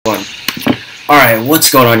Alright, what's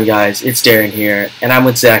going on, you guys? It's Darren here, and I'm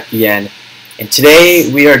with Zach again. And today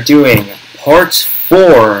we are doing part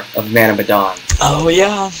 4 of Medan. Oh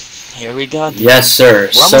yeah, here we go. Dude. Yes, sir.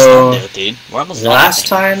 We're almost done there, dude. We're almost done. Last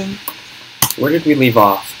time, where did we leave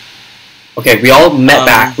off? Okay, we all met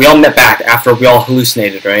back. We all met back after we all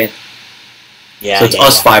hallucinated, right? Yeah. So it's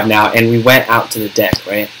us 5 now, and we went out to the deck,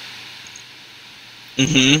 right?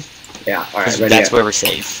 Mm-hmm. Yeah. All right. Ready? That's where we're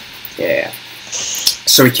safe. Yeah.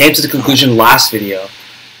 So we came to the conclusion last video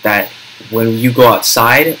that when you go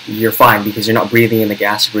outside, you're fine because you're not breathing in the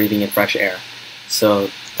gas, you're breathing in fresh air. So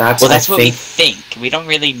that's what we think. We don't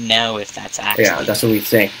really know if that's actually. Yeah, that's what we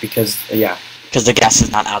think because because the gas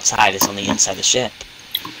is not outside; it's only inside the ship.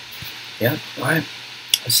 Yeah. All right.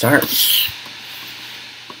 Let's start.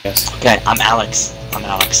 Yes. Okay, I'm Alex.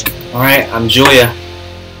 All right, I'm Julia.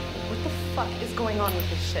 What the fuck is going on with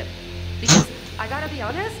this ship? Because I gotta be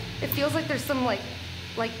honest, it feels like there's some like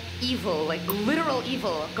evil, like literal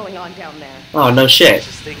evil going on down there. Oh, no shit.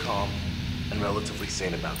 Just stay calm and relatively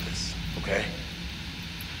sane about this, okay?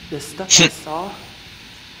 The stuff I saw,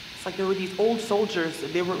 it's like there were these old soldiers,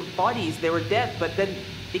 they were bodies, they were dead, but then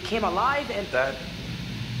they came alive and... That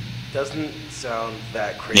doesn't sound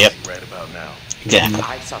that crazy right about now. Exactly.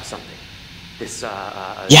 I saw something. This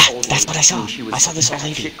yeah, old that's what I saw. She was I saw this old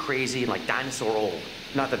lady. shit crazy and like dinosaur old.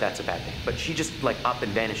 Not that that's a bad thing, but she just like up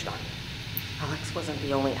and vanished on me. Alex wasn't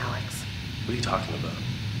the only Alex. What are you talking about?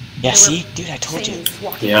 Yeah, see, dude, I told you. Things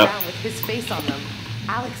walking around with his face on them.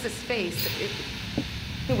 Alex's face.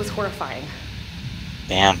 It was horrifying.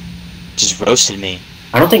 Damn, just roasted me.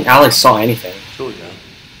 I don't think Alex saw anything. Julia,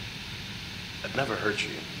 I've never hurt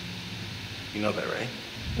you. You know that, right?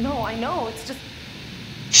 No, I know. It's just.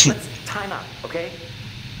 Let's time out, okay?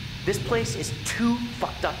 This place is too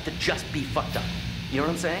fucked up to just be fucked up. You know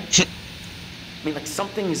what I'm saying? I mean, like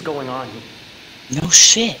something is going on here. No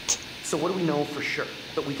shit. So what do we know for sure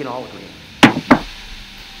that we can all agree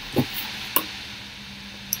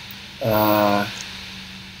on?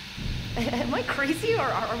 Am I crazy or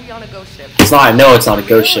are we on a ghost ship? It's not. I know it's not a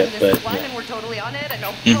ghost ship, but and we're totally on it. And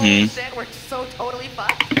holy shit, we're so totally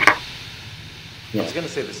fucked. I was gonna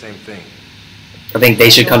say the same thing. I think they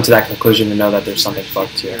should come to that conclusion to know that there's something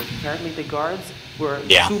fucked here. Apparently the guards were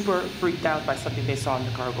super freaked out by something they saw in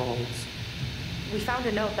the cargo holds. We found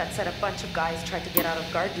a note that said a bunch of guys tried to get out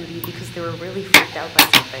of guard duty because they were really freaked out by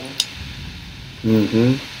something.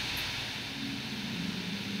 Mm-hmm.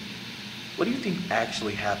 What do you think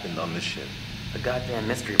actually happened on this ship? A goddamn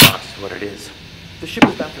mystery box is what it is. The ship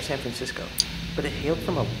was bound for San Francisco, but it hailed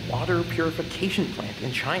from a water purification plant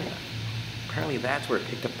in China. Apparently that's where it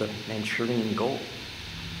picked up the Manchurian gold.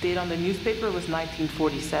 Date on the newspaper was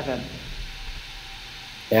 1947.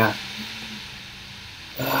 Yeah.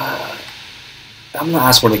 I'm gonna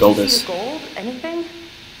ask where the gold is. The gold? Anything?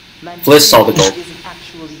 Fliss saw the gold. Isn't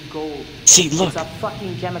actually gold. See, look. It's a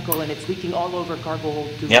fucking chemical and it's leaking all over cargo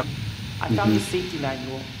hold too. Yep. I found the safety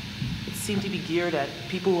manual. It seemed to be geared at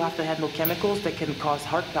people who have to handle chemicals that can cause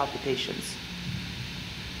heart palpitations.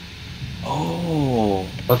 Oh.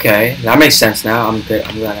 Okay, that makes sense now. I'm good.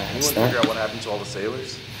 I'm glad I Anyone asked figure that. out what happened to all the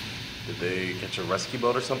sailors? Did they catch a rescue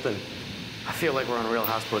boat or something? I feel like we're on Real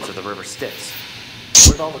Houseboats of the River Styx.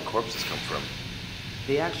 Where'd all the corpses come from?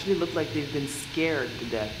 They actually look like they've been scared to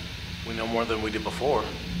death. We know more than we did before.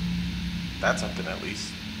 That's something at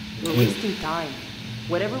least. We're wasting time.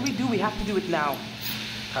 Whatever we do, we have to do it now.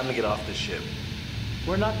 Time to get off this ship.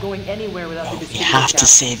 We're not going anywhere without the We distributor have to cap.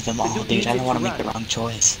 save them The all, Duke dude. needs I it don't want to to make the run. wrong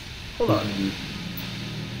choice. Hold on.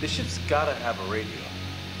 This ship's gotta have a radio.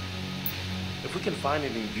 If we can find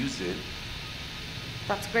it and use it,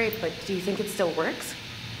 That's great, but do you think it still works?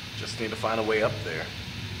 just need to find a way up there.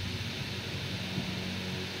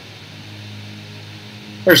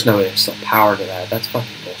 There's no way there's still power to that. That's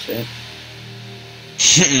fucking bullshit.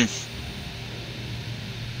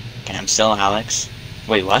 Okay, I'm still Alex.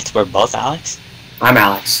 Wait, what? We're both Alex? I'm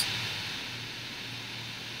Alex.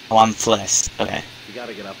 Oh, I'm Fliss. Okay. We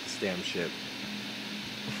gotta get off this damn ship.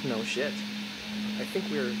 No shit. I think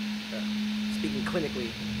we're, speaking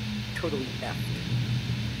clinically, totally effed.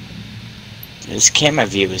 This camera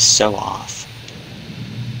view is so off.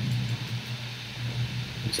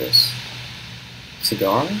 What's this?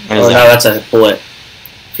 Cigar? What is Oh no, that? that's a bullet.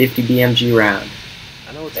 50 BMG round.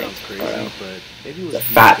 I know it sounds crazy, but maybe it was The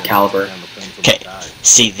fat caliber. Okay,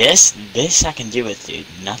 see this I can do with, dude.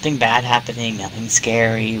 Nothing bad happening, nothing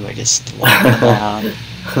scary. We're just walking around.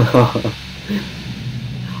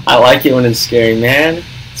 I like it when it's scary, man.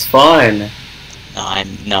 It's fun.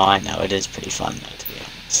 No, I know it is pretty fun though, to be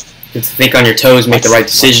honest. Get to think on your toes, make the right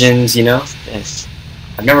decisions, you know? This.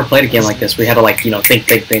 I've never played a game like this where you had to, like, you know, think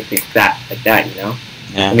that, you know?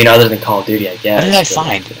 Yeah. I mean, other than Call of Duty, I guess. What did I but-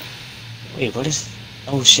 find? Wait, what is...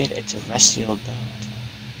 Oh shit, it's a rusty old boat.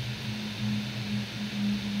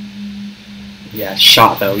 Yeah,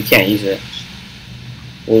 shot though. We can't use it.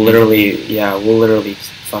 We'll literally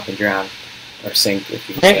fucking drown or sink if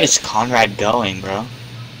we. Where is Conrad going, bro?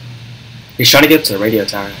 He's trying to get to the radio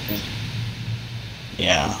tower, I think.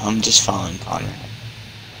 Yeah, I'm just following Conrad.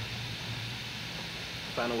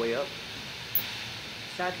 Find a way up?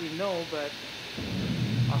 Sadly, no, but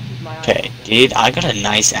I'll keep my eye Okay, open. dude, I got a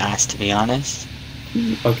nice ass, to be honest.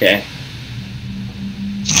 Okay.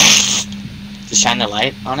 Just shine the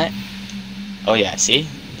light on it. Oh yeah, see?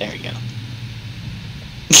 There we go.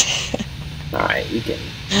 All right, you can.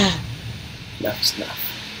 Enough's enough.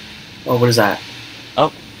 Oh, what is that?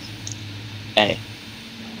 Oh. Hey.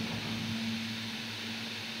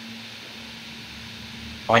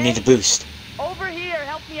 Oh, I need the boost. Over here,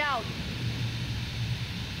 help me out.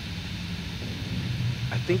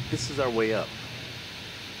 I think this is our way up.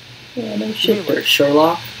 Yeah, no shit, there,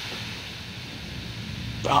 Sherlock.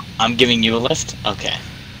 Oh, I'm giving you a lift? Okay.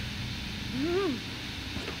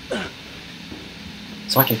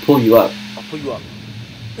 So I can pull you up. I'll pull you up.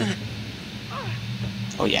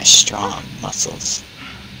 Oh yeah, strong muscles.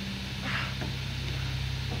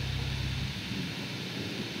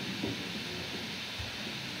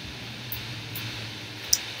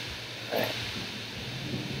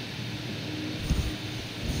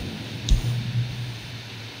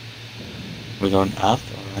 We're going up,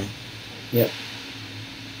 or... Yep.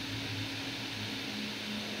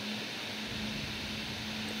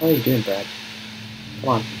 What are you doing, Brad? Come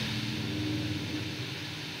on.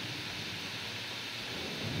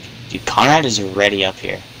 Dude, Conrad is already up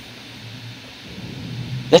here.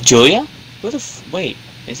 Is that Julia? Who the wait,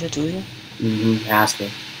 is that Julia? Mm-hmm. Ask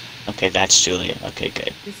me. Okay, that's Julia. Okay,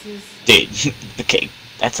 good. This is Dude, okay,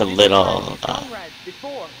 that's a little, Conrad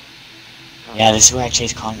before. yeah, this is where I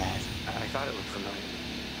chased Conrad. I thought it looked familiar.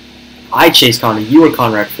 I chased Conrad. You were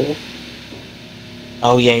Conrad, fool.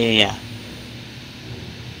 Oh, yeah, yeah, yeah.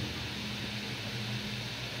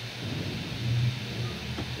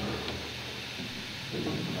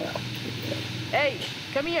 Hey,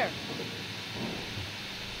 come here.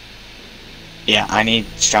 Yeah, I need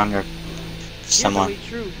stronger someone. Here's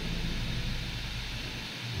the way through.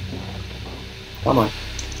 Come on.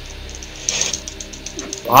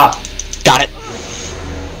 Ah. Got it.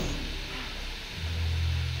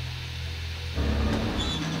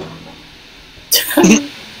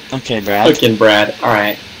 Okay, Brad. Fucking Brad. All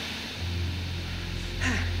right.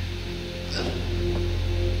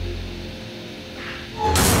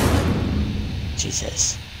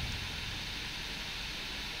 Jesus.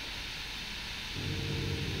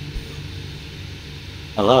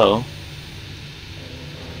 Hello?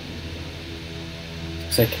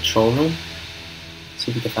 Looks like control room.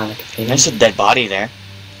 See if we can find a container. There's a dead body there.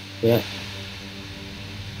 Yeah.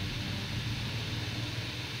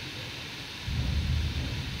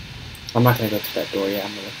 I'm not gonna go through that door yet.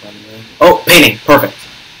 I'm gonna look around the room. Oh, painting. Perfect.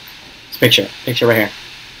 It's picture. Picture right here.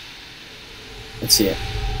 Let's see it.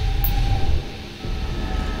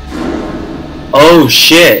 Oh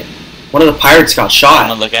shit! One of the pirates got I'm shot.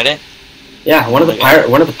 gonna look at it. Yeah, one of the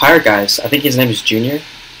Look at pirate guys. I think his name is Junior.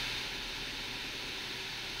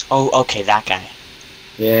 Oh, okay, that guy.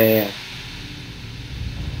 Yeah.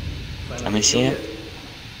 Let me see it.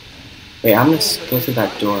 Wait, I'm gonna go through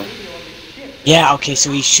that door. Yeah, okay,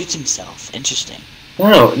 so he shoots himself. Interesting.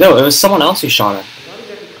 No, it was someone else who shot him.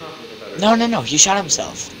 No, he shot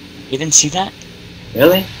himself. You didn't see that?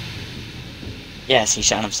 Really? Yes, he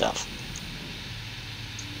shot himself.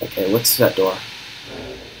 Okay, what's that door?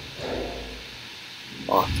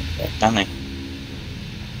 Locked. Okay. Nothing.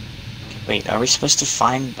 Wait, are we supposed to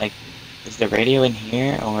find, like, is the radio in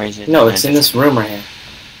here, or is it... No, it's in this room right here.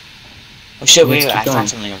 Oh shit, Let's wait, keep I going. found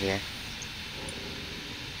something over here.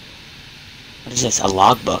 What is this, a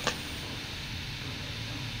logbook?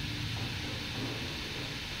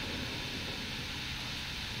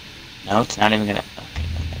 No, it's not even gonna... Okay.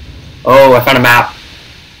 Oh, I found a map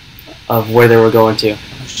of where they were going to.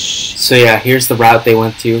 Oh, shh. So yeah, here's the route they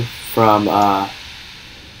went to from, what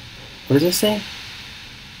does it say?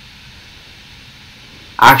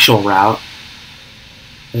 Actual route.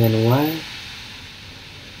 And then what?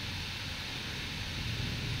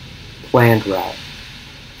 Planned route.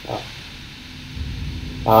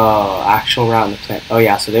 Oh, actual route and the plan. Oh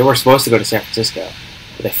yeah, so they were supposed to go to San Francisco,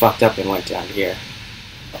 but they fucked up and went down here.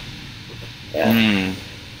 Yeah. Hmm.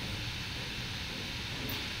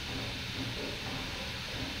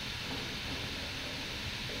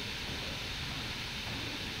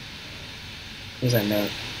 What does that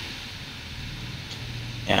note?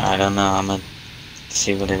 Yeah, I don't know, I'm gonna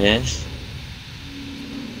See what it is.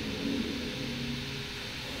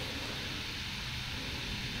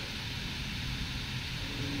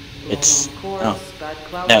 It's no,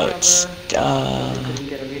 it's Couldn't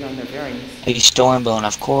get a read on their bearings. a storm blowing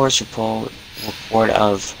off course. Report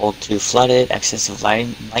of hold 2 flooded. Excessive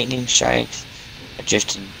lightning strikes.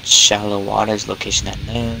 Adrift in shallow waters. Location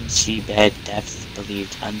unknown. Seabed depth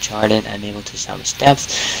believed uncharted. Unable to establish depth.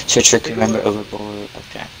 Search for crew member overboard.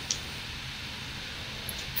 Okay.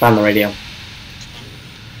 Found the radio.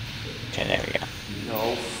 Okay, there we go.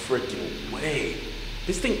 No freaking way.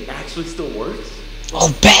 This thing actually still works?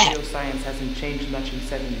 Oh, bad! Radio science hasn't changed much in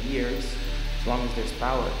 70 years, as long as there's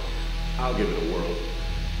power. I'll give it a whirl.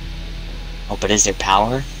 Oh, but is there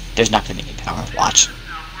power? There's not gonna be any power. Watch.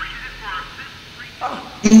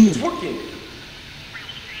 Ah, it's working.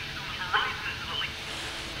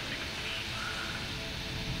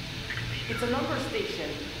 It's a number station.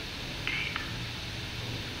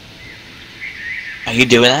 Are you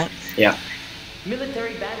doing that? Yeah.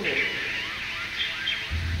 Military bandit.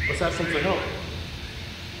 Let's ask them for help.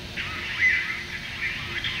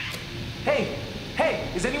 Hey! Hey!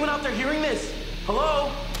 Is anyone out there hearing this?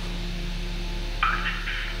 Hello?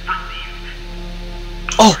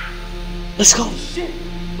 Oh! Let's go! Oh, shit!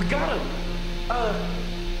 We got him!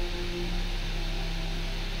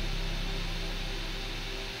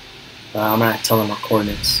 I'm gonna tell them our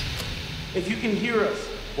coordinates. If you can hear us,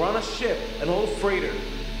 we're on a ship, an old freighter.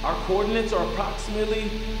 Our coordinates are approximately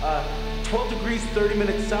 12 degrees 30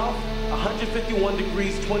 minutes south, 151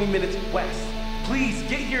 degrees 20 minutes west. Please,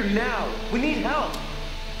 get here now. We need help.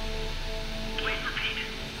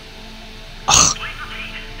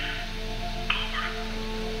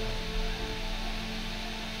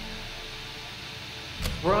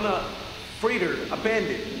 We're on a freighter,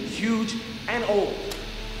 abandoned, huge, and old.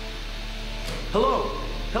 Hello?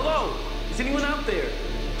 Hello? Is anyone out there?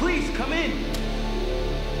 Please, come in.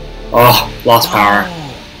 Oh, lost power.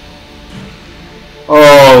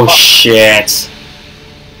 Oh, shit.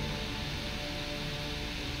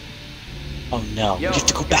 Oh no, Yo, we have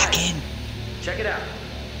to go back in. Check it out.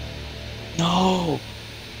 No.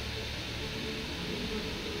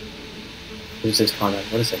 What is this, Conrad?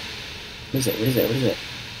 What is it? What is it? What is it? What is it?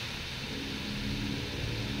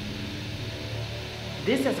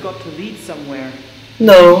 This has got to lead somewhere.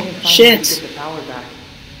 No, We can find shit. to get the power back.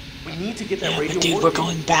 We need to get that Yeah, radio but dude, we're working.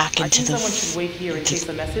 going back I into think the. someone should wait here in case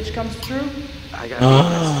a message comes through. I gotta be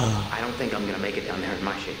honest. I don't think I'm gonna make it down there in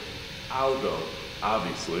my shape. I'll go,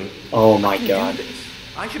 obviously. Oh my I can god. do this.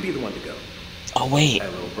 I should be the one to go. Oh wait, Hey,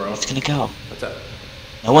 little bro. what's gonna go? What's up?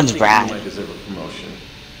 No one's I think Brad. You might deserve a promotion.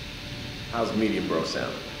 How's medium bro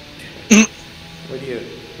sound? What are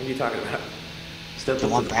you talking about? Step Do you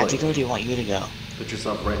up want to the Brad to plate. go? Or do you want you to go? Put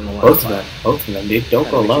yourself right in the line. Both of them. Both of them, dude. Don't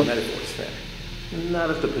go alone. Metaphors fair. Not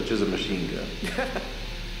if the pitcher's a machine gun.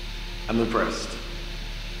 I'm impressed.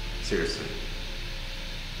 Seriously.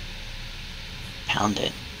 Pound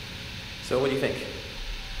it. So what do you think?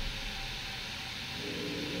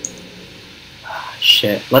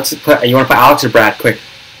 Shit. Let's put. You want to put Alex or Brad? Quick.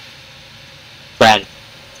 Brad.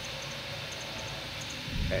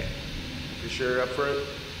 Hey, you sure you're up for it?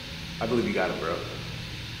 I believe you got it, bro.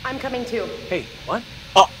 I'm coming too. Hey, what?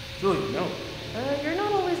 Oh. Julie, no. You're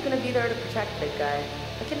not always gonna be there to protect, big guy.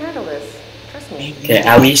 I can handle this. Trust me. Maybe Okay, we at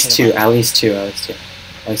can least make two. it At least two. At least two.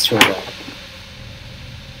 At least two are going.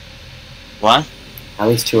 What? At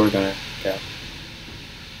least two are gonna go.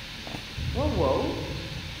 Whoa, whoa.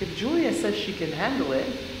 If Julia says she can handle it,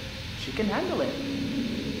 she can handle it.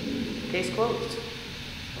 Case closed.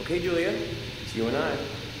 Okay, Julia. It's you and I.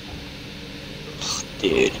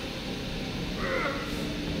 Dude.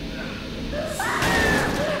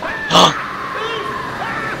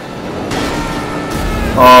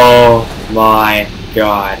 Oh my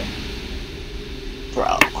god.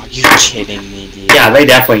 Bro, are you kidding me, dude? Yeah, they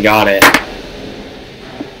definitely got it.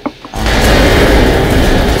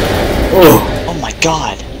 Oh, Oh my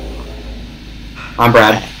god. I'm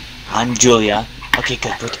Brad. I'm Julia. Okay,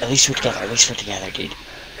 good. At least we're together. At least we're together, dude.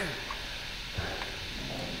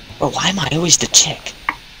 Bro, why am I always the chick?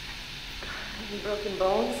 Any broken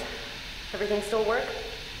bones? Everything still work?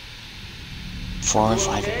 4 or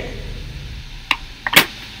 5 a.m.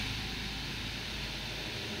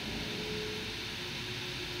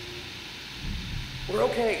 We're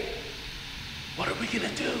okay. What are we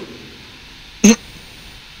gonna do?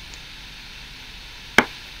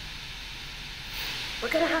 We're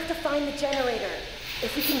gonna have to find the generator.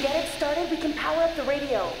 If we can get it started, we can power up the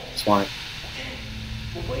radio. Smart.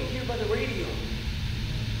 We'll wait here by the radio.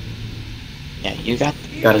 Yeah, you got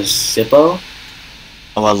Got a Zippo?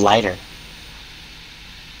 a lighter.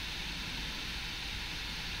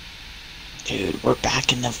 Dude, we're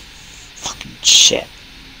back in the fucking ship.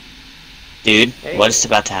 Dude, Hey. what is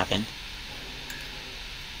about to happen?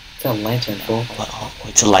 It's a lantern, fool. Oh,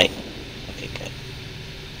 it's a light. Okay, good.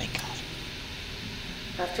 Thank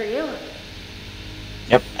God. After you.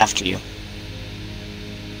 Yep, after you.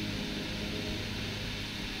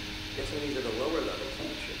 Guessing these are the lower levels of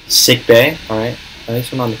the ship. Sick bay. Alright. At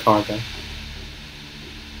least we're on the cargo.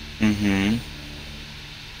 Mm-hmm.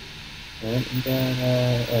 Alright, we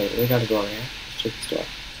got, wait, we gotta go over here. Let's check this door.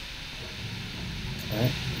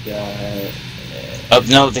 Alright, we got, Oh,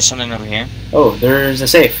 no, there's something over here. oh, there's a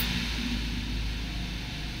safe.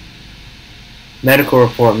 Medical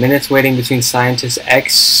report. Minutes waiting between scientists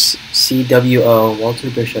XCWO Walter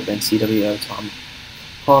Bishop and CWO Tom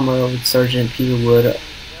Palmer with Sergeant Peter Wood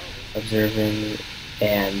observing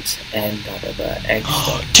and blah blah blah. X.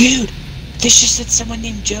 Dude! This just said someone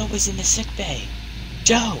named Joe was in the sick bay.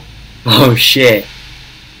 Joe! Oh shit.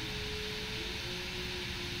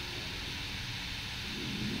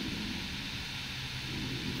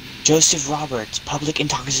 Joseph Roberts, public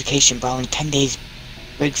intoxication, brawling 10 days.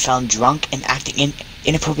 Rig found drunk and acting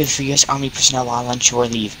inappropriate for U.S. Army personnel while on shore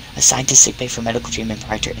leave. Assigned to sickbay for medical treatment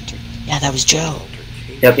prior to entry. Yeah, that was Joe.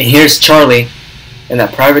 Yep, and here's Charlie. And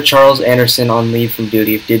that Private Charles Anderson on leave from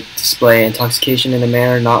duty did display intoxication in a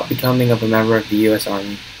manner not becoming of a member of the U.S.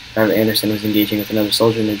 Army. Private Anderson was engaging with another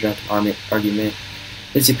soldier in a drunken argument.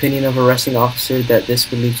 It's the opinion of arresting officer that this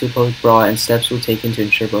would lead to a public brawl and steps were taken to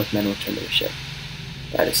ensure both men return to the ship.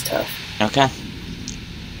 That is tough. Okay.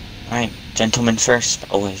 Alright, gentlemen first,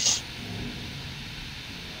 always.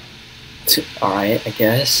 Alright, I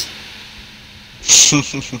guess. I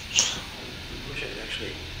wish I'd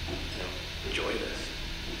actually, enjoy this.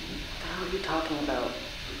 What the hell are you talking about?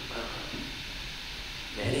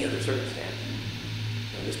 In any other circumstance,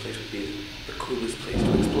 this place would be the coolest place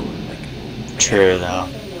to explore. Like, True, though.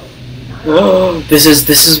 Oh, this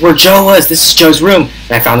is where Joe was. This is Joe's room.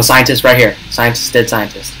 And I found the scientist right here. Scientist, dead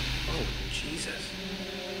scientist. oh, Jesus.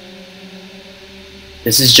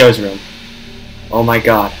 This is Joe's room. Oh my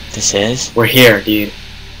god. This is? We're here, dude.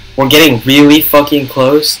 We're getting really fucking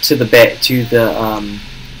close to the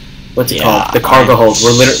what's it called? The cargo hold.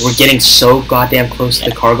 We're getting so goddamn close to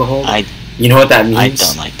the cargo hold. You know what that means? I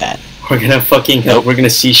don't like that. We're gonna fucking we're gonna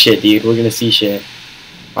see shit, dude. We're gonna see shit.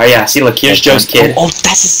 Oh yeah, see, look, here's Joe's kid. Oh,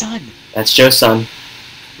 that's his son. That's Joe's son.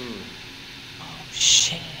 Oh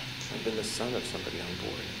shit. I've been the son of somebody on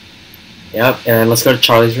board. Yep, and then let's go to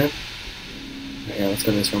Charlie's room. Yeah, let's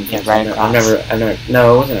go to this room. Yeah, first. right I've across. never,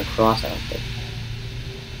 no, it wasn't across, I don't think.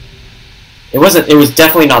 It was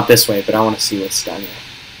definitely not this way, but I want to see what's down here.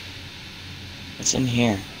 What's in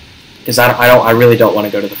here? Because I really don't want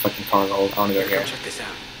to go to the fucking cargo hold. I want to go here. Come check this out.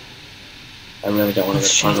 I really don't want Oh to go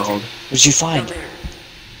to the cargo shit. hold. What did you Down find? there.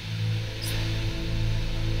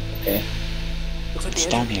 Okay. Looks like It's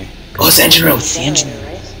the down engine. here. Oh, it's the engine room! It's the engine room.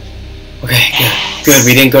 Right? Okay, good.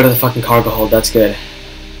 We didn't go to the fucking cargo hold. That's good.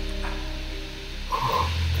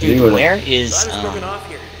 We Dude, would've- where is, I was broken off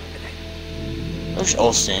here. where's I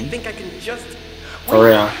Olsen? think I can just... For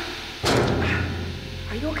real.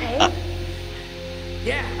 Are you okay?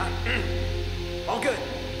 Yeah, all good.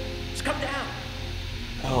 Just come down.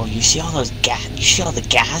 Oh, you see all those gas? You see all the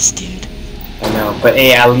gas, dude? I know, but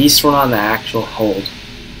hey, at least we're on the actual hold.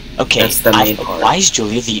 Okay, That's the main part. why is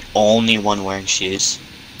Julia the only one wearing shoes?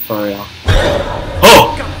 For real.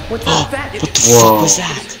 Oh! What's Oh, that? what the Whoa. fuck was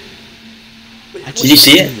that? Did you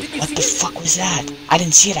see it? What the fuck was that? I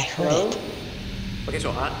didn't see it, I heard it. Okay,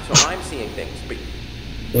 so I'm seeing things, but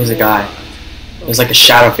It was a guy. It was like a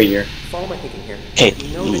shadow figure. follow my thinking here. Okay,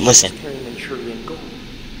 We know that she listen. was carrying Manchurian gold,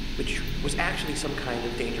 which was actually some kind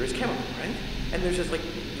of dangerous chemical, right? And there's just like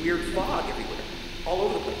weird fog everywhere, all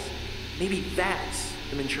over the place. Maybe that's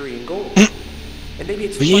the Manchurian gold. And maybe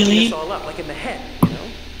it's fucking Really? us all up, like in the head, you know?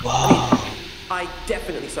 Whoa. I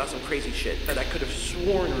definitely saw some crazy shit that I could have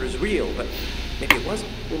sworn was real, but maybe it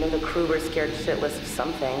wasn't. We know the crew were scared shitless of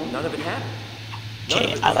something. None of it happened. None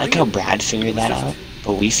Okay, of it I was like how real. Brad figured It was that just out,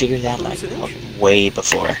 but we figured that like hallucination. way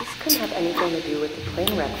before. This couldn't have anything to do with the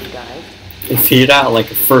plane wreck we dived. They figured out like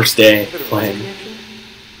the first day Maybe there was a playing. connection.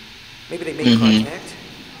 Maybe they made Mhm. contact.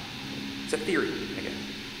 It's a theory, I guess.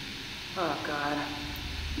 Oh god.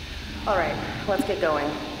 Alright, let's get going.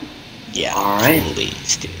 Yeah, Alright.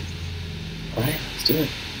 please, dude. Alright, let's do it.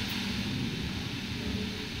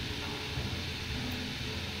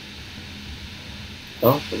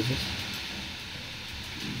 Oh, what is this?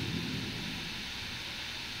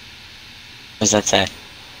 What does that say?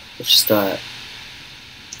 It's just a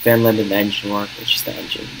fan limited engine work. It's just the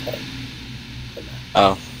engine type.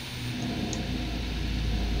 Oh.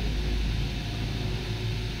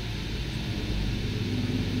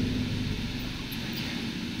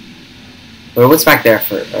 Wait, what's back there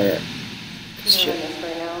for? Shit.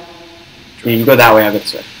 Right now. You go that way. I'll go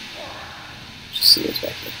this way. Just see what's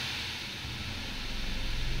back here.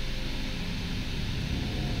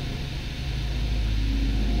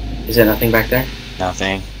 Is there nothing back there?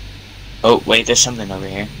 Nothing. Oh, wait, there's something over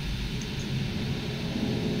here.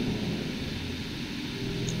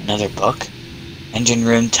 Another book? Engine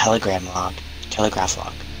room telegraph log.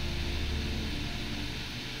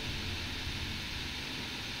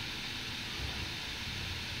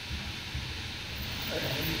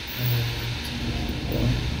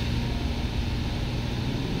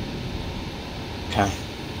 Okay.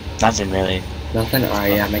 Nothing really. Nothing?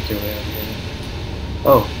 Alright, yeah, make your way over here.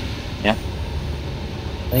 Oh. Yeah.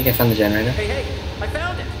 I think I found the generator. Hey, hey, I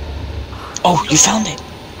found it. Oh, you found it!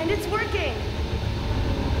 And it's working.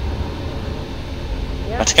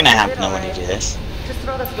 Yep, What's gonna you did happen when you alright. do this? Just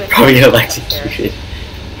throw the switch. Probably get Upstairs. electrocuted.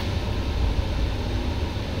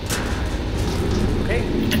 Okay,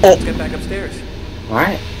 Oh. let's get back upstairs.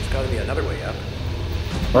 Alright, There's gotta be another way up.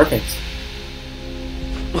 perfect.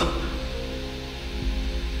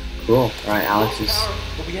 Cool. Alright, Alex is. Power,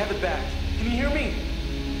 but we have it back. Can you hear me?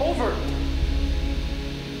 Over.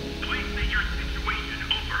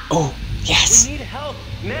 Oh, yes! We need help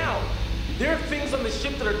now. There are things on the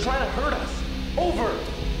ship that are trying to hurt us. Over.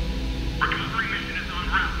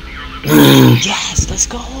 Yes, let's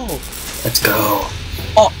go! Let's go.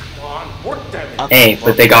 Oh! Come on, work them. Hey,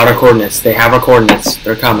 but they got our coordinates. They have our coordinates.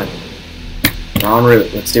 They're coming. We're en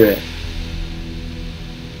route. Let's do it.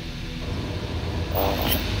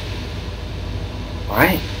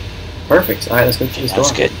 Alright. Perfect. Alright, let's go through this door.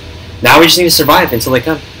 That's good. Now we just need to survive until they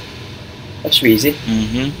come. That should be easy.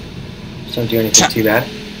 Mm-hmm. Just don't do anything too bad.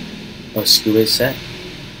 Oh, scuba is set.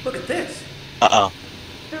 Look at this. Uh-oh.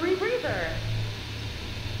 The rebreather.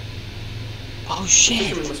 Oh, Fisherman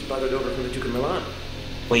shit. must have brought it over from the Duke of Milan.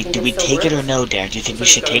 Wait, do we take it or no, Dare? Do you think we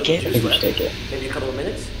should take I it? think we should take it. Maybe a couple of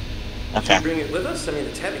minutes? Should Okay. we bring it with us? I mean,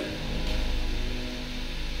 it's heavy.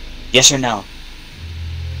 Yes or no?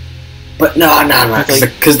 But no, Quickly.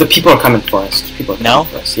 because the people are coming for us. People are coming No?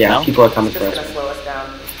 for us. Yeah, No? people are coming It's for just us. gonna slow us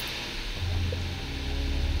down.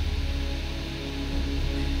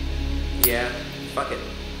 Yeah, fuck it.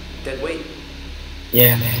 Dead weight.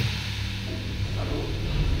 Yeah, man.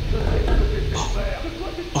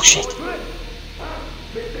 Oh, shit.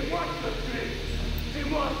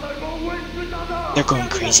 They're going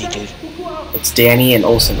crazy, dude. It's Danny and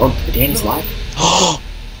Olsen. Oh, Danny's alive? Oh!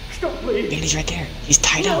 Danny's right there. He's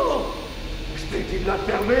tied up.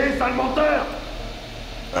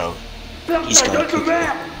 Bro. He's going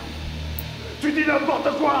cuckoo. Tu dis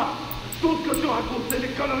n'importe quoi! Tout ce que tu racontes, c'est des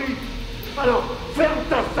conneries! Alors, ferme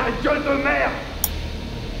ta sale gueule de merde!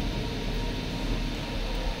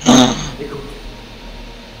 Écoute.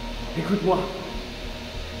 Écoute-moi.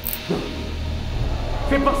 Non.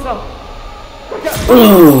 Fais pas ça! Regarde!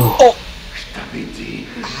 Ooh. Oh! Je t'avais dit!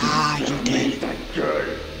 Ah, you're dead. Ta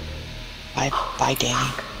gueule! Bye,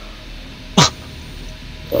 Danny.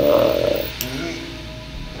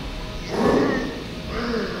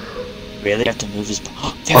 Really? Have to move his...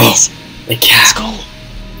 Oh, there he is! The Let's cat. go!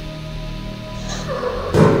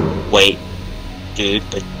 Wait. Dude,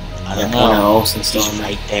 but... I don't Oh, no, know. Olsen's still He's in there.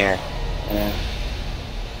 right there. Yeah.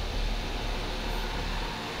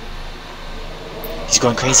 He's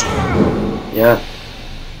going crazy. Yeah.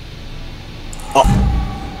 Oh!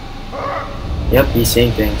 Yep, he's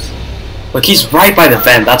seeing things. Look, he's right by the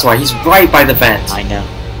vent. That's why he's right by the vent. I know.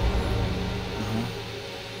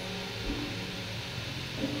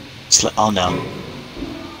 Oh no.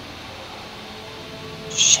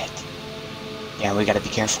 Shit. Yeah, we gotta be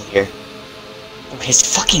careful here. Oh, his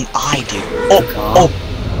fucking eye, dude. Oh! Oh!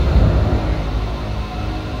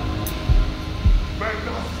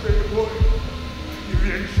 Maintenant, c'est le bruit. Ils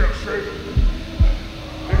viennent chercher.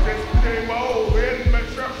 Les esprits morts viennent me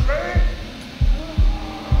chercher.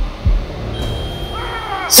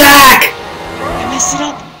 Zach! I messed it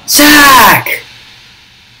up! Zach!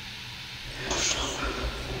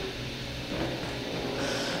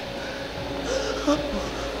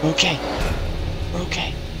 We're okay. We're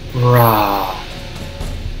okay. Bruh.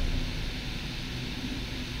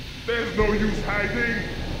 There's no use hiding,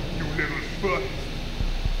 you little slut.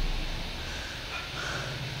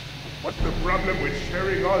 What's the problem with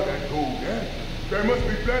sharing all that gold, eh? There must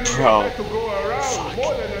be plenty Bro. of that to go around, Fuck.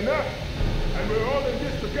 more than enough. And we're all in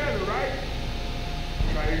this together, right?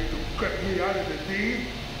 Trying to cut me out of the deal?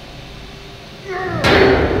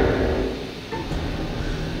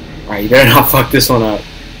 Alright, you better not fuck this one up. You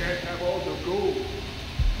can't have all the gold.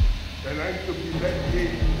 Then I'm to be let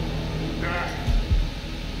in. Nah.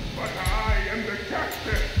 But I am the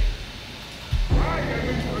captain. I am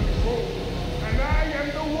in control.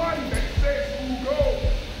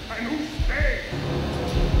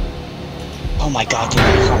 my god, dude, my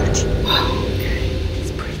heart.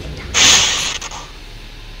 He's breathing down.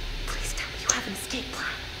 Please tell me you have an escape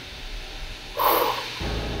plan.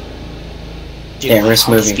 Dude, Can't my risk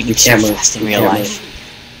heart is moving. beating We too can't move. fast in We real can't life.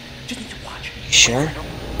 Just need to watch. You sure?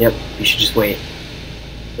 Yep, you should just wait.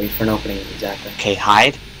 Wait for an opening, exactly. Okay,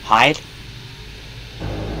 hide. Hide.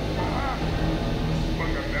 When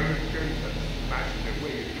Americans have smashed their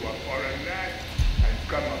way into a foreign land and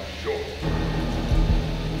come up short.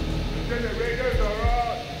 The generators are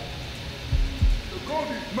on. The gold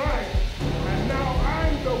is mine, and now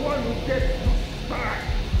I'm the one who gets loose back.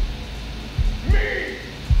 Me!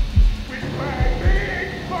 With my big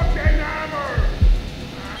fucking hammer!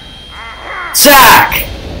 Zach!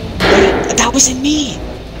 That wasn't me!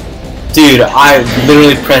 Dude, I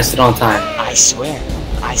literally pressed it on time. I swear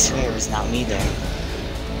it was not me there.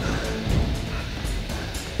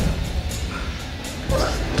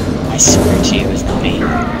 I swear to you, it was not me.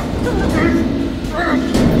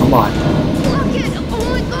 Come on. Lock it! Oh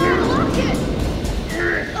my god, lock it!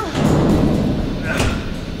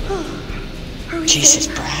 Are we Jesus,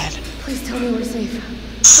 safe? Brad. Please tell me we're safe.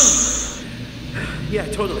 Yeah,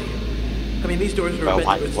 totally. I mean, these doors were Bro, meant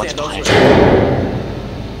to what's withstand all behind sorts you?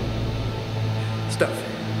 of stuff.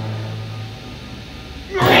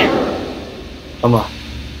 Come on.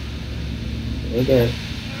 We're good.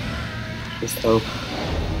 Just hope.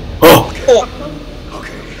 Oh!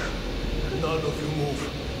 Okay. None of you move.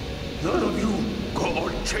 None of you go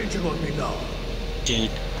on changing on me now. Dude,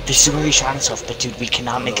 this is where he shot himself, but dude, we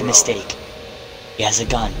cannot make a mistake. He has a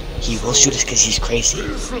gun. He will shoot us because he's crazy.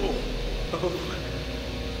 Very slow.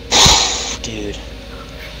 Dude.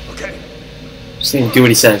 Okay. Just need to do what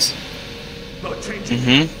he says. Not changing.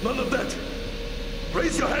 Mm-hmm. None of that.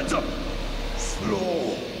 Raise your hands up.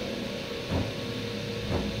 Slow.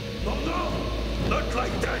 No, not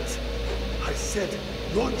like that. I said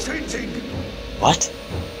no changing. What?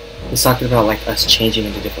 He's talking about like us changing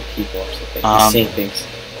into different people or something. He's saying things.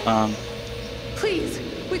 Please,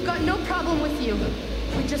 we've got no problem with you.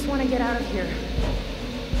 We just want to get out of here.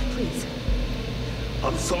 Please.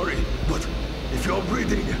 I'm sorry, but if you're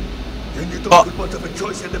breathing, then you don't put much of a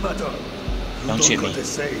choice in the matter. You Don't shoot got me. to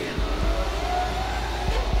say.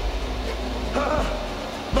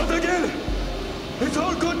 Not again! It's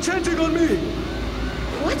all good changing on me!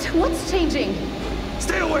 What? What's changing?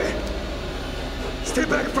 Stay away! Stay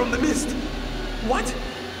back from the mist! What?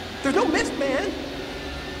 There's no mist, man!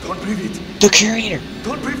 Don't breathe it! The curator!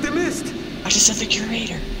 Don't breathe the mist! I just said the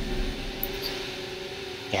curator.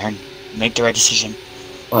 Aaron, make the right decision.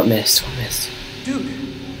 What missed? What missed? Dude,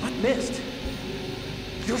 what mist?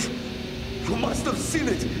 You must have seen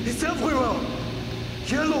it! It's everywhere!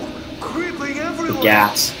 Yellow, creeping everywhere!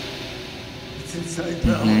 Gas. It's inside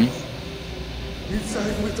now.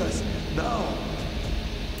 Inside with us, now!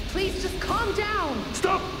 Please just calm down.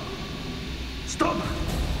 Stop! Stop!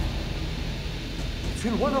 It's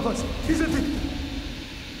in one of us, isn't it?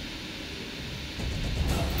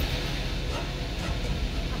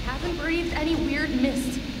 I haven't breathed any weird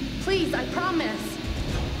mist. Please, I promise.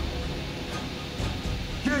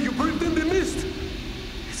 Yeah, you breathed in the mist!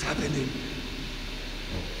 It's happening.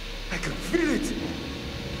 I can feel it!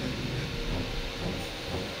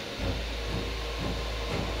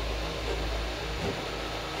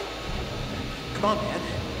 Come on, man.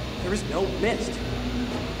 There is no mist.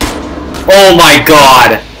 Oh my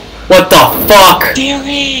god! What the fuck?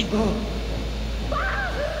 Darren!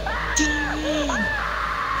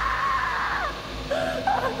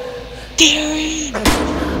 Darren!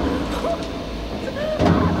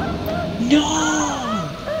 No!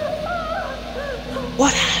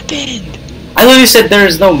 What happened? I literally said there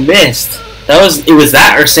is no mist. It was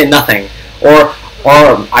that or say nothing. Or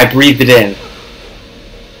I breathed it in.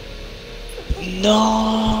 No!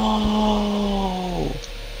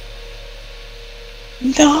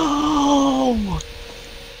 No!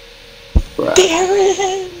 Bruh.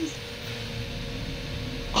 Darren!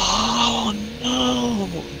 Oh no!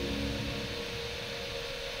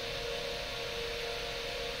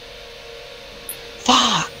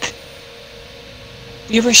 Fuck!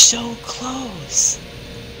 We were so close.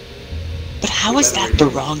 But how is that the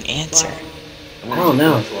wrong answer? I don't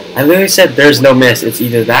know. I literally said there's no mist. It's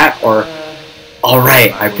either that or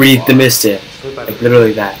alright, I breathed the mist in. Like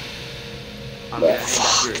literally that.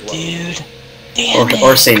 Fuck, dude. Damn it.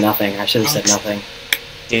 Or say nothing. I should have said Alex. nothing.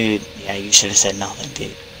 Dude, yeah, you should have said nothing,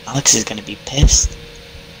 dude. Alex is gonna be pissed.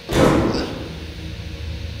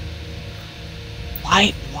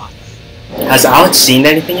 Why? What? Has Alex seen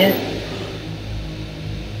anything yet?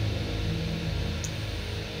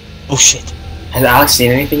 Oh shit. Has Alex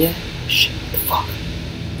seen anything yet? Shit, what the fuck?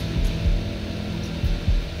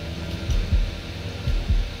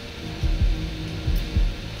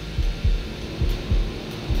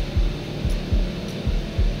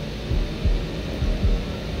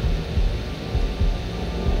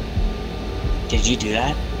 Did you do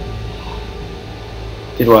that?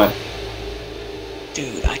 Did what?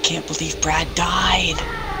 Dude, I can't believe Brad died.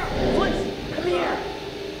 Flint, come here.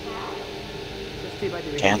 Let's see if I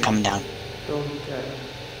do Okay, I'm coming down. Don't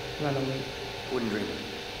run away. Wouldn't dream.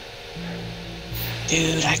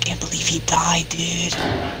 Dude, I can't believe he died, dude.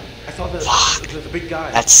 I saw Fuck. the big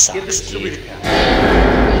guy. That He had the sucks, dude. distributor cap.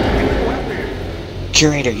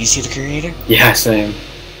 Curator, you see the curator? Yeah, same.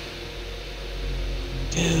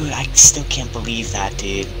 Dude, I still can't believe that,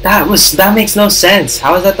 dude. That makes no sense.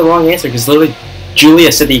 How is that the wrong answer? Because literally,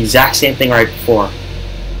 Julia said the exact same thing right before.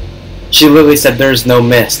 She literally said there's no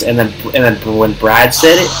mist, and then when Brad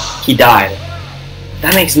said it, he died.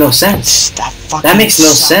 That makes no sense. That makes no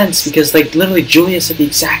sucks. sense because like literally Julia said the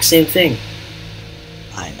exact same thing.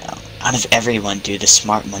 I know. Out of everyone, dude, the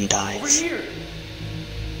smart one Over dies. here.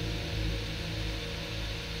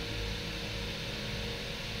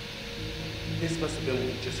 This must have been what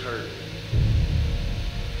we just heard.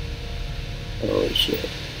 Holy shit.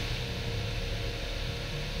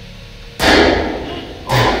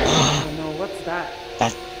 Oh no, what's that?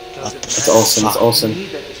 That. What the It's Olsen. It's fuck? You Olsen. need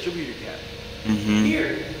that distributor cap. Mm-hmm.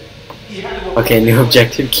 Here. He had it Okay, new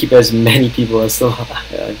objective: keep as many people as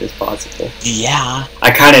alive as possible. Yeah.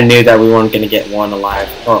 I kind of knew that we weren't gonna get one alive,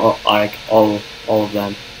 or like all of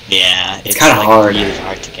them. Yeah. It's kinda like hard. really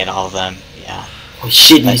hard to get all of them. Yeah. Oh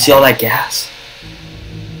shit! Did you see all that gas?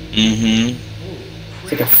 Mm-hmm.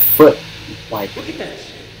 It's like a foot. Like Look at that shit.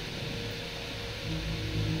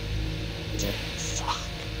 Fuck.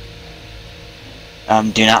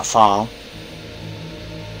 Do not fall.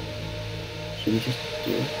 should we just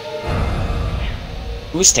do it?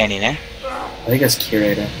 Who's standing there? I think that's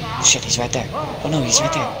curator. Oh shit, he's right there. Oh no, he's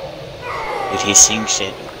right there. Dude, he's seeing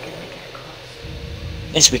shit.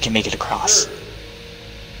 Yes, we can make it across.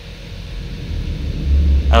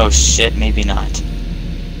 Oh shit, maybe not.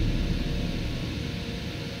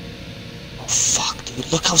 Oh fuck,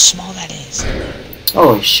 dude, look how small that is.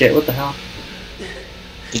 Holy shit! What the hell?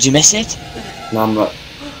 Did you miss it? No, I'm not.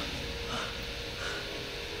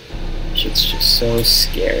 Shit's just so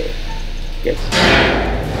scary. Yes.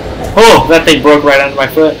 Oh, that thing broke right under my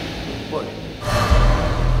foot. What?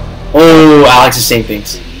 Oh, Alex is seeing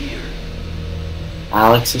things.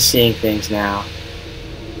 Alex is seeing things now.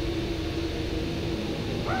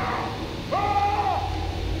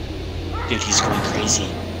 Dude, he's going crazy.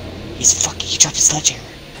 He dropped his sledgehammer.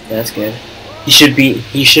 Yeah, that's good. He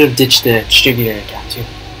should have ditched the distributor cap too.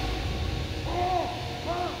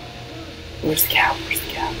 Where's the cap? Where's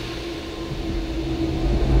the cap?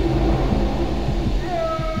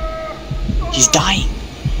 He's dying.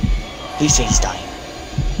 Please say he's dying.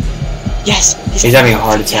 Yes! He's having a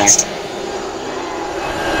heart attack. Yes.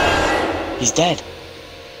 He's dead.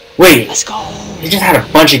 Wait, Let's go! he just had a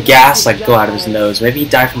bunch of gas like go out of his nose. Maybe he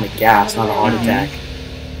died from a gas, not a heart attack.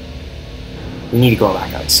 We need to go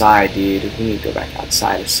back outside, dude. We need to go back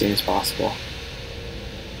outside as soon as possible.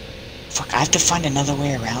 Fuck, I have to find another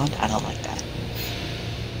way around? I don't like that.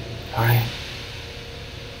 Alright.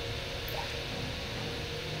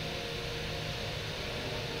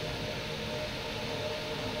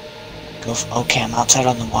 Okay, I'm outside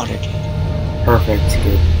on the water, dude. Perfect,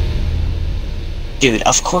 good. Dude,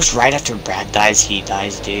 of course right after Brad dies, he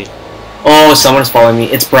dies, dude. Oh, someone's following me.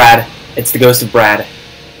 It's Brad. It's the ghost of Brad.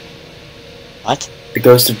 What? The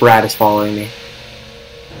ghost of Brad is following me.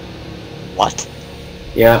 What?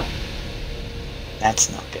 Yeah,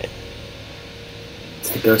 That's not good. it's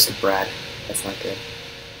the ghost of Brad. That's not good.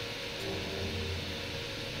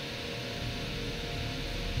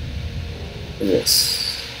 What is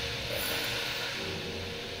this?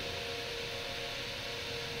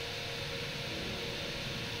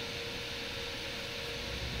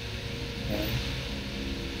 Okay.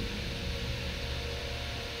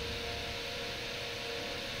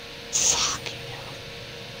 Fucking hell.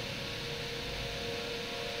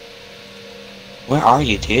 Where are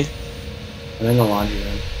you, dude? I'm in the laundry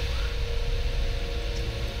room.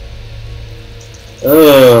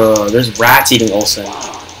 Oh, there's rats eating Olsen.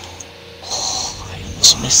 Oh, I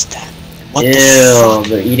almost missed that. What Ew, the fuck?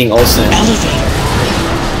 they're eating Olsen. Elevator!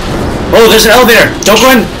 Oh, there's an elevator! Don't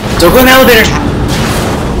go in! Don't go in the elevator!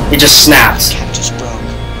 It just snapped. Cap just broke.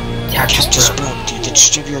 Cap Cap just just broke, dude. The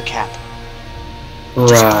distributor cap.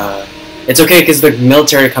 Bruh. It's okay because the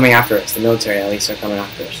military are coming after us. The military at least are coming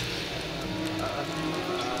after us.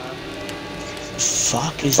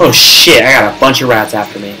 Fuck is Oh that? shit, I got a bunch of rats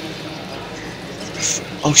after me.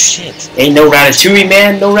 Oh shit. Ain't no ratatouille,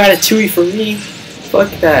 man. No ratatouille for me. Fuck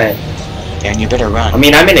that. Darren, you better run. I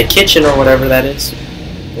mean, I'm in a kitchen or whatever that is.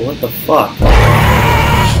 But what the fuck?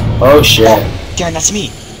 Oh shit. Darren, that's me.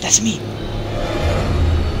 That's me.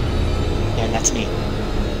 Darren, Medan, that's me.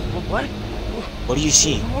 What? What do you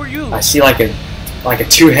see? Who are you? I see like a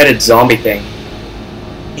two-headed zombie thing.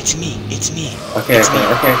 It's me. It's me. Okay, It's me.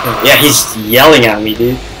 okay. Yeah, he's yelling at me,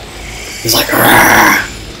 dude. He's like, "Argh!"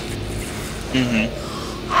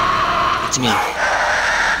 It's me.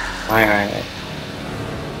 Alright.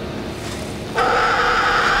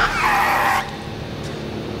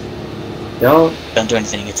 Don't Do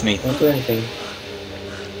anything. It's me. do anything.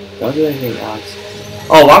 Don't do anything, Alex.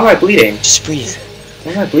 Oh, why am I bleeding? Just breathe.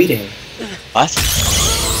 Why am I bleeding? What?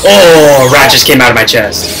 Oh, a rat just came out of my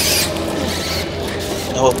chest.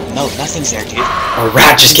 No, nothing's there, dude. A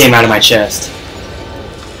rat just came out of my chest.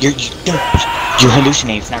 You're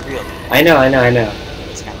hallucinating. It's not real. I know.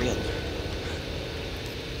 It's not real.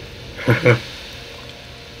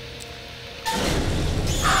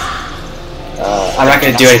 I'm not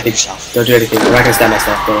gonna do Don't anything. stab yourself. Don't do anything. I'm not gonna stab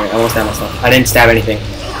myself. Don't worry. I won't stab myself. I didn't stab anything.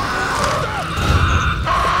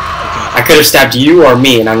 I could have stabbed you or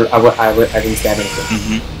me, and I didn't stab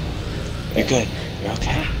anything. You're good. You're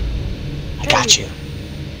okay. I got you.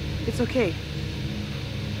 It's okay.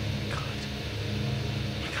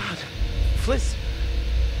 God. Fliss.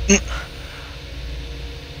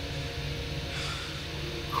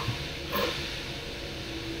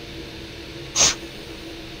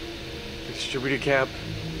 Distributor cap.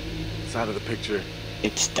 It's out of the picture.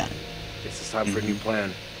 It's done. It's time for a new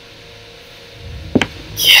plan.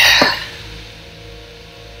 Yeah.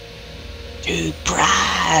 Dude,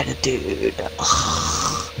 Brad, dude.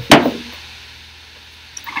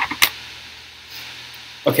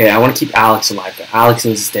 Okay, I want to keep Alex alive. Though. Alex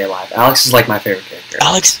needs to stay alive. Alex is like my favorite character.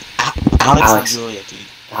 Alex Alex. and Julia, dude.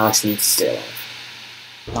 Alex needs to stay alive.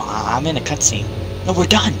 No, I'm in a cutscene. No, we're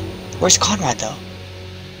done. Where's Conrad, though?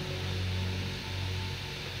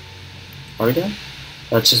 Are we done?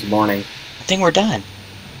 Oh, it's just morning. I think we're done.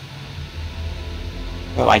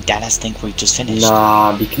 Bro, my dad has to think we just finished.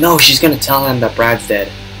 Nah, no, she's gonna tell him that Brad's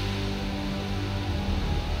dead.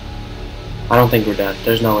 I don't think we're done.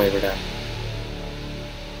 There's no way we're done.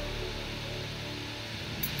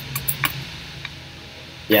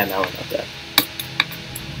 Yeah, no, we're not dead.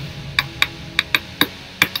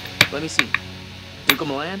 Let me see. Duke of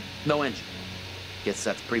Milan? No engine. Guess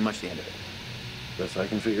that's pretty much the end of it. Best I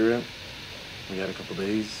can figure out. We got a couple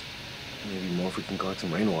days. Maybe more if we can collect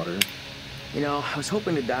some rainwater. You know, I was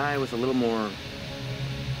hoping to die with a little more...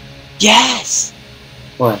 Yes!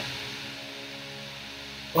 What?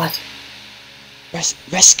 What?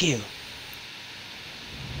 Rescue.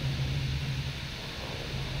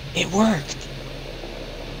 It worked.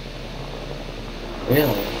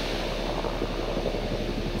 Really?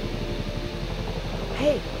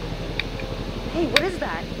 Hey, what is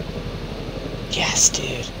that? Yes,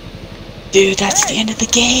 dude. Dude, that's the end of the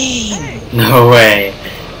game. No way.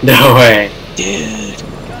 No way. Dude,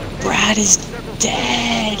 Brad is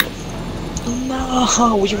dead.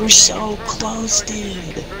 No, we were so close,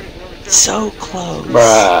 dude. So close.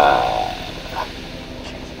 Bruh.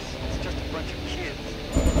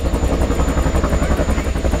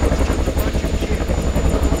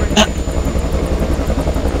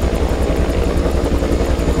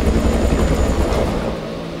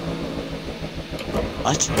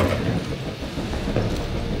 What?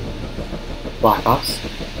 Black Ops?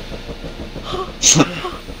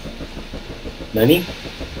 Nani?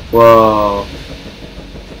 Whoa.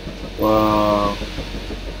 Whoa.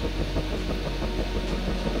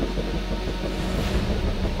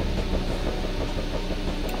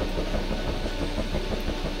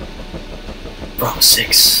 Bro,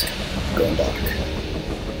 6. Going dark.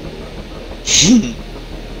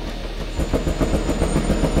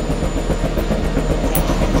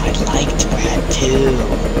 I liked Brad too.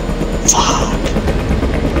 Fuck.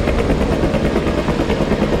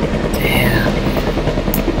 Damn.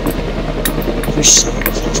 We were so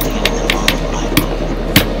close to getting them all alive.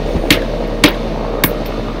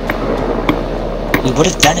 We would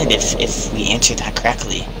have done it if we answered that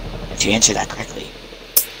correctly. If you answered that correctly.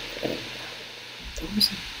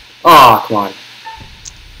 Oh, come on.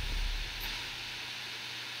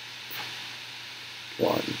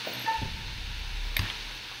 One.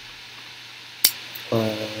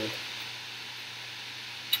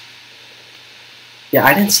 Yeah,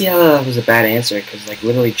 I didn't see how that was a bad answer, because, like,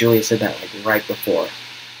 literally Julia said that, like, right before. It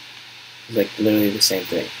was, like, literally the same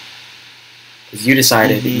thing. Because you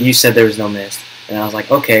decided, you said there was no mist. And I was like,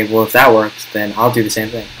 okay, well, if that works, then I'll do the same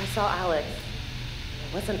thing. I saw Alex.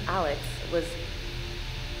 It wasn't Alex. It was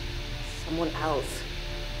someone else.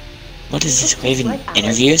 What is this? Waving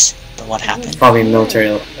interviews? But what happened? Probably military,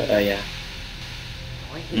 yeah.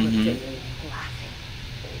 Boy, he looked at me, laughing.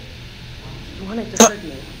 He wanted to hurt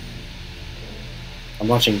me. I'm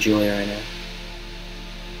watching Julia right now.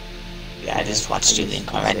 Yeah, I just watched I Julian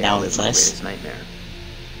guess Conrad you could say now I with lived my Bliss. greatest nightmare.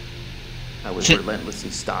 I was relentlessly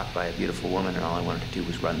stalked by a beautiful woman, and all I wanted to do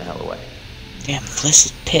was run the hell away. Damn, Bliss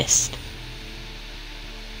is pissed.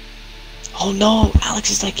 Oh no, Alex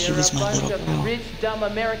is like, he They're was a my bunch little of girl. rich, dumb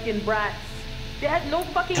American brats. They had no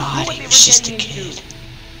fucking clue God, what he they were was just a getting into. kid.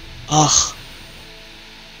 Ugh.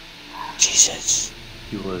 Jesus.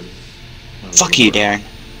 He was... Fuck you, Darren.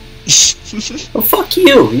 Well, fuck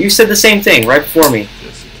you. You said the same thing right before me.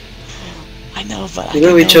 I know, but I You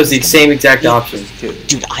literally know chose the it's same gonna- exact Yeah. option.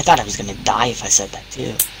 Dude, I thought I was gonna die if I said that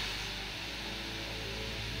too.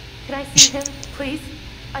 Can I see him, please?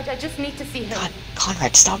 I just need to see him. God,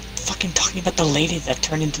 Conrad, stop fucking talking about the lady that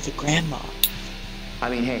turned into the grandma. I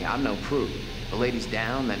mean, hey, I'm no prude. The lady's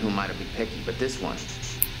down, then who might have been picky? But this one...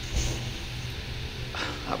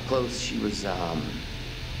 Up close, she's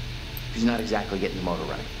not exactly getting the motor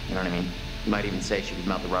right. You know what I mean? You might even say she could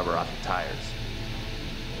melt the rubber off your tires.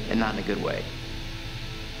 And not in a good way.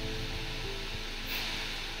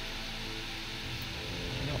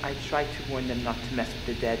 You know, I tried to warn them not to mess with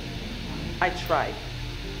the dead. I tried.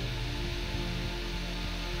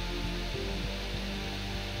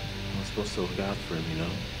 I'm supposed to look out for him, you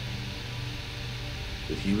know?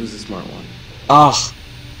 If he was the smart one, Ugh,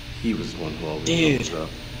 he was the one who always Dude. fucked up.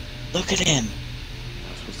 look at him.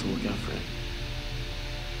 I'm supposed to look out for him.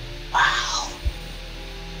 Wow.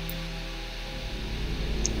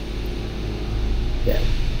 Yeah.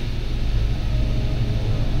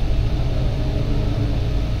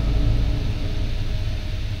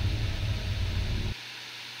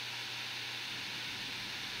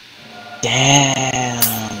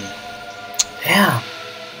 Damn. Yeah.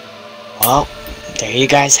 Well, there you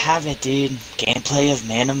guys have it, dude. Gameplay of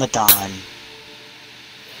Man of Medan.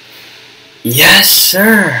 Yes,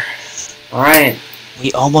 sir. Alright.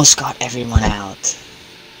 We almost got everyone out.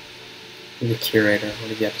 The curator, what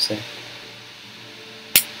did you have to say?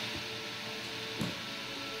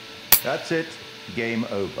 That's it. Game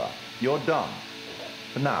over. You're done.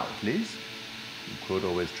 For now, at least. You could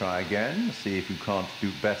always try again, see if you can't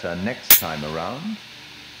do better next time around.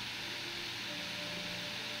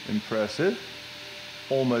 Impressive.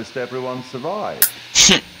 Almost everyone survived.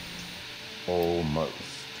 Almost.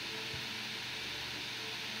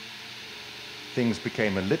 Things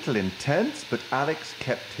became a little intense, but Alex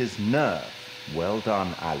kept his nerve. Well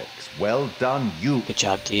done, Alex. Well done, you. Good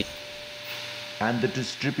job, dude. And the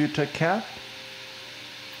distributor cap?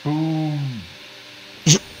 Boom.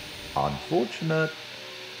 Unfortunate.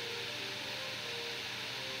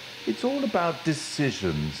 It's all about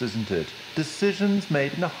decisions, isn't it? Decisions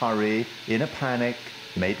made in a hurry, in a panic,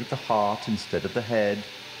 made with the heart instead of the head,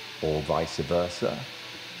 or vice versa.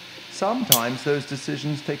 Sometimes those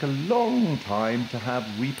decisions take a long time to have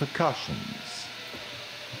repercussions.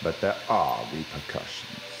 But there are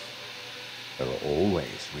repercussions. There are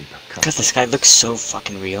always repercussions. Because this guy looks so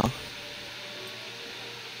fucking real.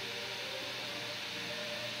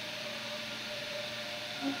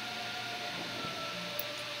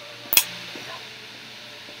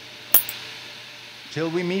 Till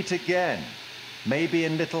we meet again. Maybe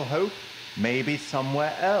in Little Hope, maybe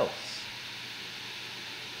somewhere else.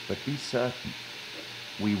 But be certain,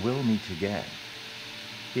 we will meet again.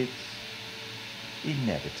 It's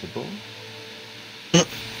inevitable.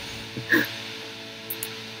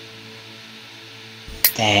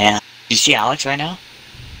 Damn. You see Alex right now?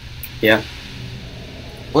 Yeah.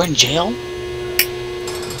 We're in jail?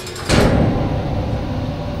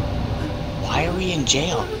 Why are we in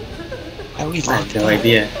jail? Why are we I locked have no up?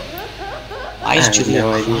 idea. Why is I have Julia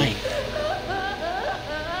no idea. crying?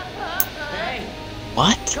 Hey,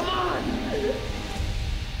 What? come on!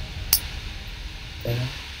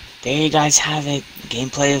 There you guys have it.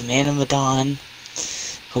 Gameplay of Man of Medan.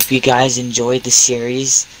 Hope you guys enjoyed the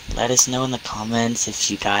series. Let us know in the comments if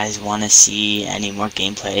you guys want to see any more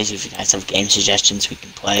gameplays. If you guys have game suggestions, we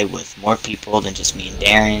can play with more people than just me and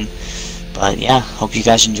Darren. But yeah, hope you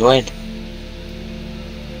guys enjoyed.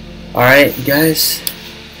 Alright, guys.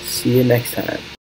 See you next time.